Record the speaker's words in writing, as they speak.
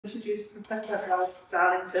Introduce Professor Ralph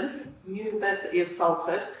Darlington from the University of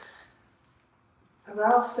Salford.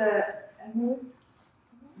 Ralph's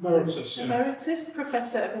Emeritus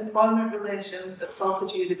Professor of Employment Relations at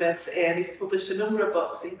Salford University, and he's published a number of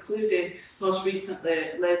books, including, most recently,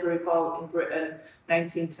 Labour Revolt in Britain,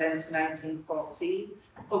 1910 to 1914,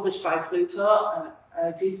 published by Pluto, and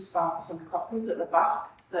I did stamp some copies at the back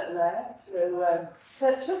that are there to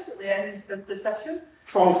purchase at the end of the session.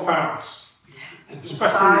 £12.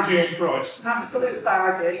 Especially reduced price. Absolute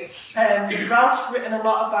bargain. Ralph's written a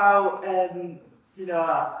lot about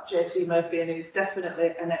J.T. Murphy, and he's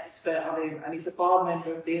definitely an expert on him, and he's a board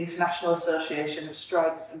member of the International Association of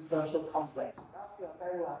Strikes and Social Conflicts. Ralph, you're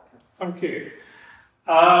very welcome. Thank you.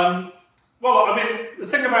 Well, I mean, the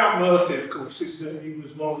thing about Murphy, of course, is that he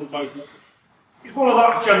was one of he's one of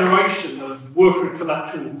that generation of worker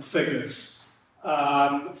intellectual figures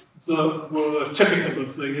that were typical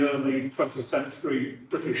of the early 20th century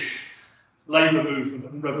British labour movement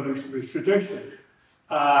and revolutionary tradition.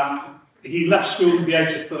 He left school at the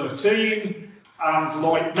age of 13, and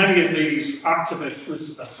like many of these activists,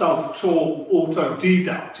 was a self-taught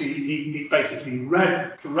autodidact. He basically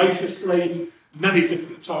read voraciously many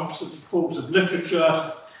different types of forms of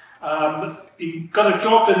literature. He got a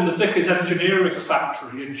job in the Vickers Engineering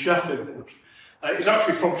Factory in Sheffield. He's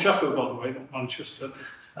actually from Sheffield, by the way, not Manchester.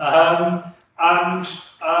 By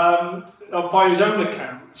his own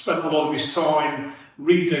account, spent a lot of his time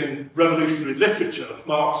reading revolutionary literature,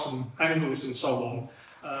 Marx and Engels and so on,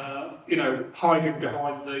 hiding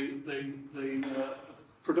behind the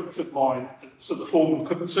production line so the foreman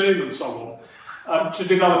couldn't see him and so on, to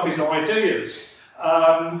develop his ideas.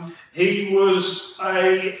 He was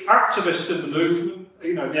an activist in the movement,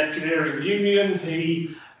 the engineering union.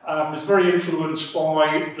 He was very influenced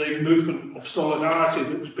by the movement of solidarity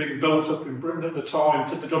that was being built up in Britain at the time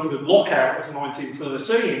for the Dublin lockout of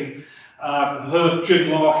 1913. Heard Jim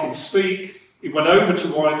Larkin speak. He went over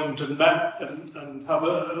to Ireland and met and had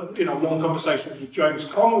long conversations with James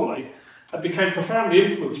Connolly, and became profoundly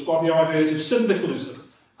influenced by the ideas of syndicalism.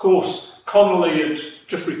 Of course, Connolly had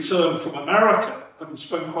just returned from America, having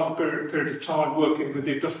spent quite a period of time working with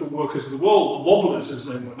the industrial workers of the world, the Wobblers as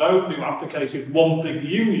they were known, who advocated one big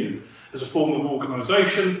union as a form of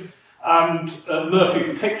organisation. And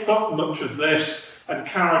Murphy picked up much of this and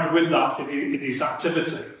carried with that in his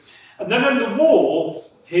activity. And then in the war,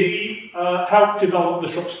 he helped develop the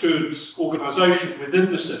shop stewards organisation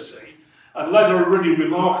within the city and led a really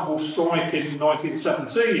remarkable strike in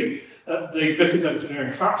 1917 at the Vickers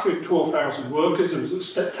Engineering Factory of 12,000 workers. It was a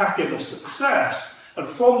spectacular success, and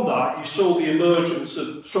from that you saw the emergence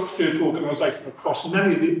of shop steward organisation across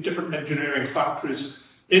many of the different engineering factories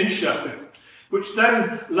in Sheffield, which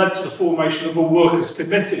then led to the formation of a workers'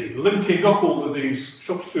 committee, linking up all of these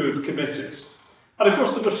shop steward committees. And of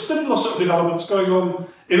course there were similar sort of developments going on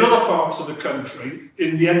in other parts of the country,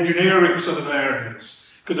 in the engineering sort of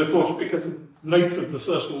areas, because of course, because of the nature of the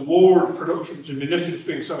First World War and productions and munitions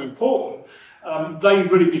being so important, they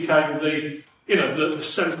really became the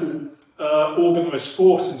central organised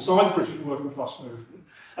force inside the British working class movement.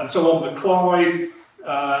 And so on the Clyde,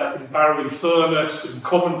 in Barrow in Furness, in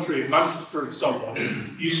Coventry, in Manchester and so on,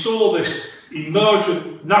 you saw this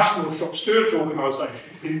emergent national shop stewards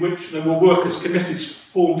organisation in which there were workers' committees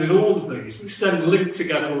formed in all of these, which then linked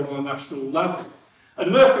together on a national level.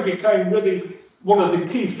 And Murphy became really one of the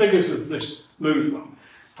key figures of this movement,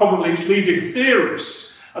 probably its leading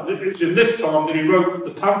theorist. And it was in this time that he wrote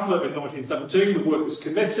the pamphlet in 1917, The Workers'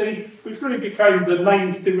 Committee, which really became the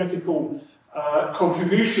main theoretical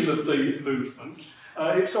contribution of the movement.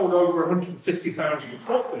 It sold over 150,000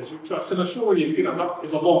 copies, which I can assure you, that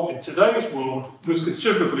is a lot in today's world. It was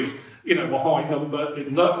considerably, a high number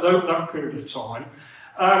in that period of time.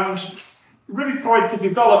 And really tried to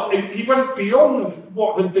develop, he went beyond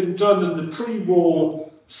what had been done in the pre-war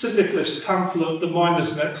syndicalist pamphlet, The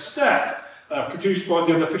Miners' Next Step, produced by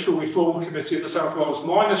the Unofficial Reform Committee of the South Wales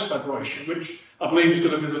Miners' Federation, which I believe is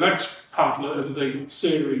going to be the next pamphlet in the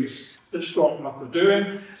series that Strike Map are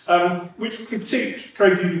doing, which critiqued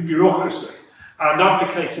trade union bureaucracy and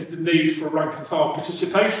advocated the need for rank and file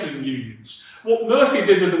participation in unions. What Murphy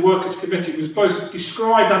did in the Workers' Committee was both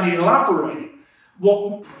describe and elaborate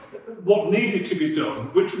what needed to be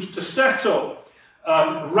done, which was to set up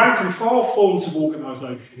rank and file forms of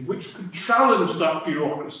organisation which could challenge that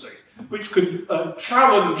bureaucracy, which could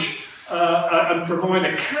challenge and provide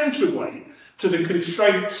a counterweight to the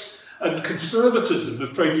constraints and conservatism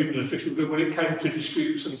of trade union officialdom when it came to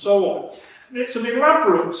disputes and so on. It's an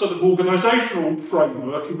elaborate sort of organisational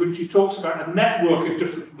framework in which he talks about a network of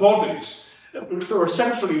different bodies which are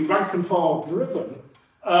essentially rank and file driven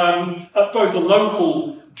at both a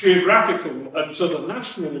local geographical and sort of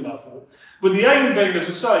national level, with the aim being, as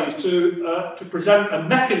I say, to present a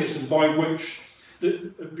mechanism by which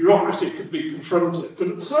the bureaucracy could be confronted, but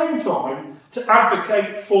at the same time to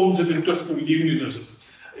advocate forms of industrial unionism,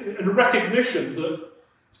 in a recognition that,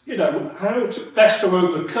 you know, how best to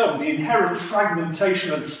overcome the inherent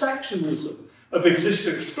fragmentation and sectionalism of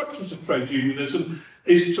existing structures of trade unionism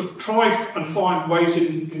is to try and find ways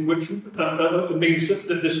in which means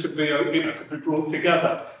that this could be, could be brought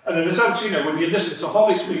together. And in a sense, you know, when you listen to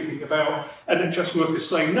Holly speaking about NHS workers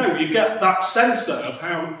saying no, you get that sense there of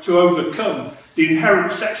how to overcome the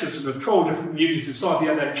inherent sections of 12 different unions inside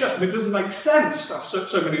the NHS. I mean, it doesn't make sense to have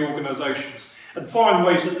so many organisations, and find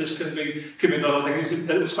ways that this can be done, I think,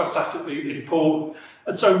 is fantastically important.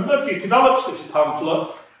 And so Murphy develops this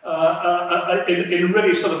pamphlet in a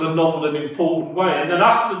really sort of a novel and important way. And then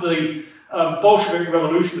after the Bolshevik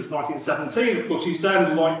Revolution of 1917, of course, he's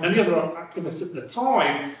then, like many other activists at the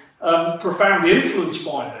time, profoundly influenced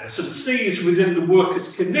by this, and sees within the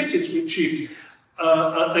workers' committees which he'd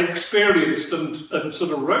experienced and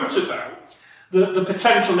sort of wrote about, the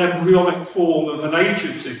potential embryonic form of an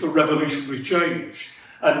agency for revolutionary change.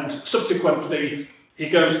 And subsequently, he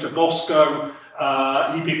goes to Moscow,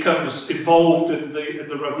 he becomes involved in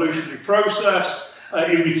the revolutionary process,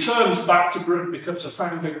 he returns back to Britain, becomes a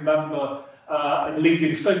founding member and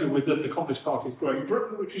leading figure within the Communist Party of Great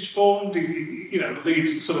Britain, which is formed. He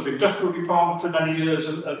leads the sort of industrial department for many years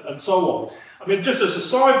and so on. I mean, just as a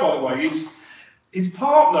side, by the way, his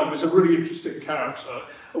partner was a really interesting character,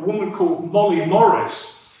 a woman called Molly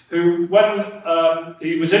Morris, who, when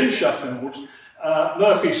he was in Sheffield,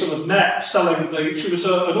 Murphy sort of met selling she was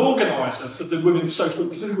an organiser for the Women's Social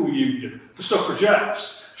and Political Union, the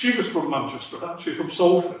suffragettes. She was from Manchester, actually from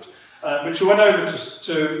Salford, but she went over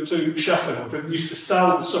to Sheffield and used to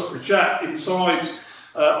sell the suffragette inside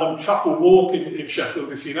on Chapel Walk in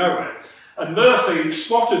Sheffield, if you know it. And Murphy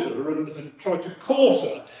spotted her and tried to court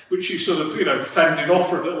her, which she sort of, fended off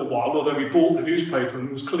for a little while, although he bought the newspaper and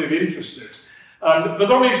was clearly interested. But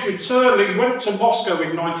on his return, he went to Moscow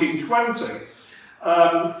in 1920,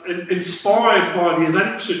 inspired by the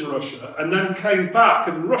events in Russia, and then came back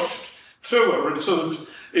and rushed to her and sort of,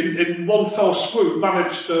 in one fell swoop,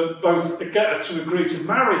 managed to both get her to agree to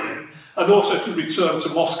marry him and also to return to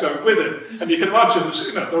Moscow with him. And you can imagine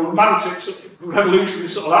the romantic, sort of revolutionary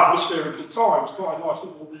sort of atmosphere at the time. It's quite a nice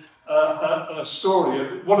little story.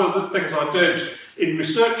 And one of the things I did in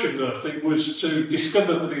researching Murphy was to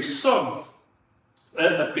discover that his son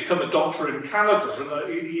had become a doctor in Canada.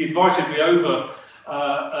 And he invited me over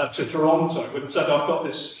to Toronto and said, I've got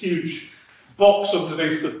this huge box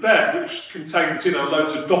underneath the bed which contains,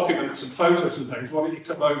 loads of documents and photos and things. Why don't you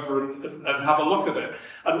come over and have a look at it?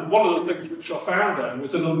 And one of the things which I found there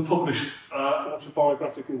was an unpublished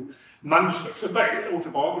autobiographical manuscript, an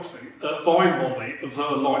autobiography by Molly of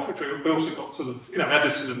her life, which we also got sort of,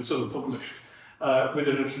 edited and sort of published with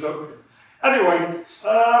an introduction. Anyway,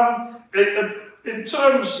 in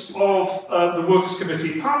terms of the Workers'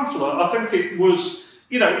 Committee pamphlet, I think it was,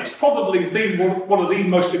 it's probably one of the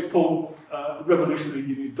most important revolutionary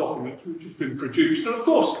union documents which has been produced. And of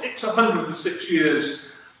course, it's 106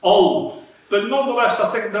 years old, but nonetheless,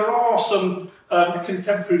 I think there are some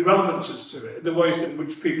contemporary relevances to it in the ways in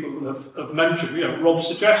which people have mentioned. Rob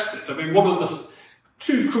suggested. I mean, one of the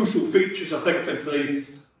two crucial features, I think, of the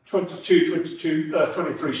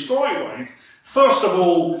 23 strike wave, first of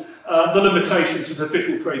all, the limitations of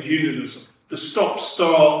official trade unionism, the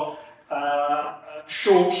stop-start,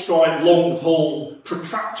 short strike, long haul,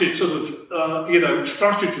 protracted sort of,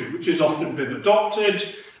 strategy, which has often been adopted,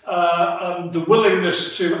 the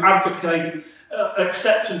willingness to advocate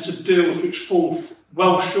acceptance of deals which fall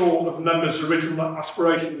well short of members' original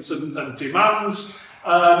aspirations and demands,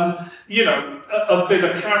 have been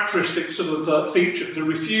a characteristic sort of feature. The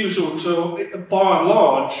refusal to, by and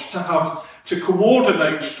large, to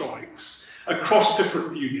coordinate strikes across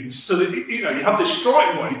different unions, so that you have this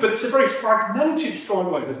strike wave, but it's a very fragmented strike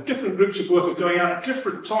wave of different groups of workers going out at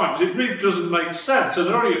different times. It really doesn't make sense. So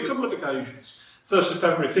there are only a couple of occasions, 1st of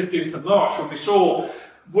February, 15th of March, when we saw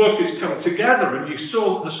workers come together and you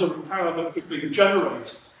saw the sort of power that was being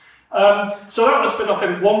generated. So that has been, I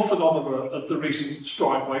think, one phenomenon of the recent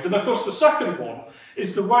strike wave. And of course, the second one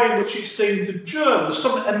is the way in which you've seen the germ, the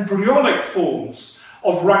some embryonic forms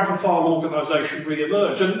of rank-and-file organisation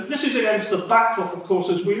re-emerge. And this is against the backdrop, of course,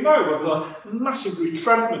 as we know, of a massive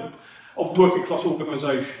retrenchment of working-class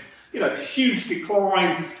organisation. Huge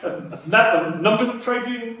decline of numbers of trade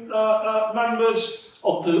union members,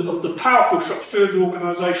 of the powerful shop stewards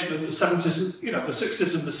organisation of the 70s, the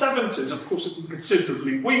 60s and the 70s, of course, has been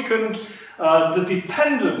considerably weakened. The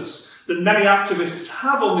dependence that many activists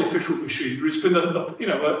have on the official machinery has been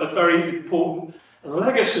a very important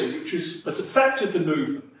legacy which has affected the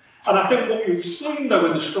movement. And I think what you've seen, though,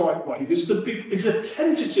 in the strike wave is a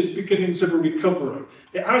tentative beginnings of a recovery.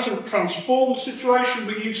 It hasn't transformed the situation,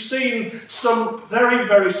 but you've seen some very,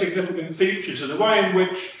 very significant features in the way in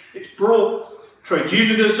which it's brought trade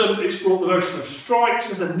unionism, it's brought the notion of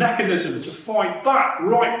strikes as a mechanism to fight back,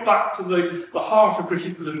 right back to the heart of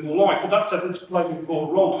British political life, and that's ever played an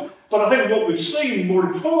important role. But I think what we've seen, more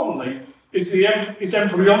importantly, is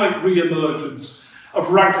embryonic re-emergence of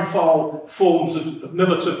rank-and-file forms of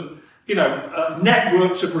militant,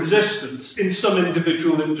 networks of resistance in some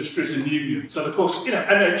individual industries and unions. And of course,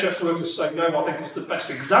 NHS Workers Say No, I think, is the best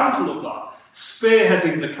example of that,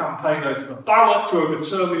 spearheading the campaign over the ballot to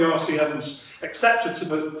overturn the RCN's acceptance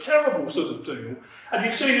of a terrible sort of deal. And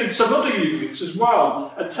you've seen in some other unions as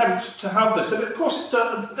well attempts to have this. And of course, it's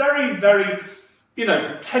a very, very,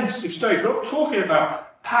 tentative stage. We're not talking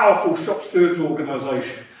about powerful shop stewards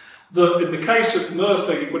organisation. In the case of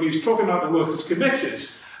Murphy, when he's talking about the workers'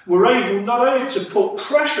 committees, we're able not only to put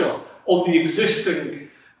pressure on the existing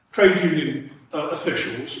trade union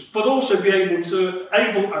officials, but also be able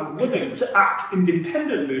and willing to act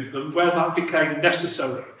independently of them where that became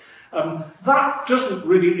necessary. That doesn't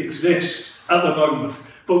really exist at the moment.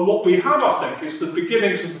 But what we have, I think, is the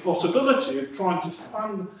beginnings of the possibility of trying to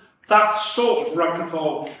fan that sort of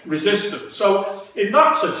rank-and-file resistance. So, in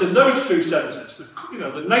that sense, in those two senses, the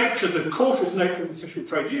cautious nature of official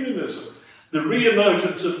trade unionism, the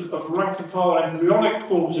re-emergence of rank-and-file embryonic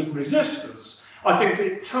forms of resistance, I think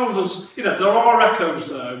it tells us, there are echoes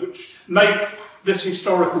there which make this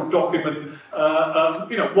historical document,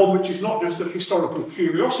 one which is not just of historical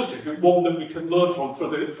curiosity, but one that we can learn from for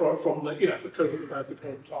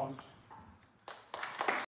current times.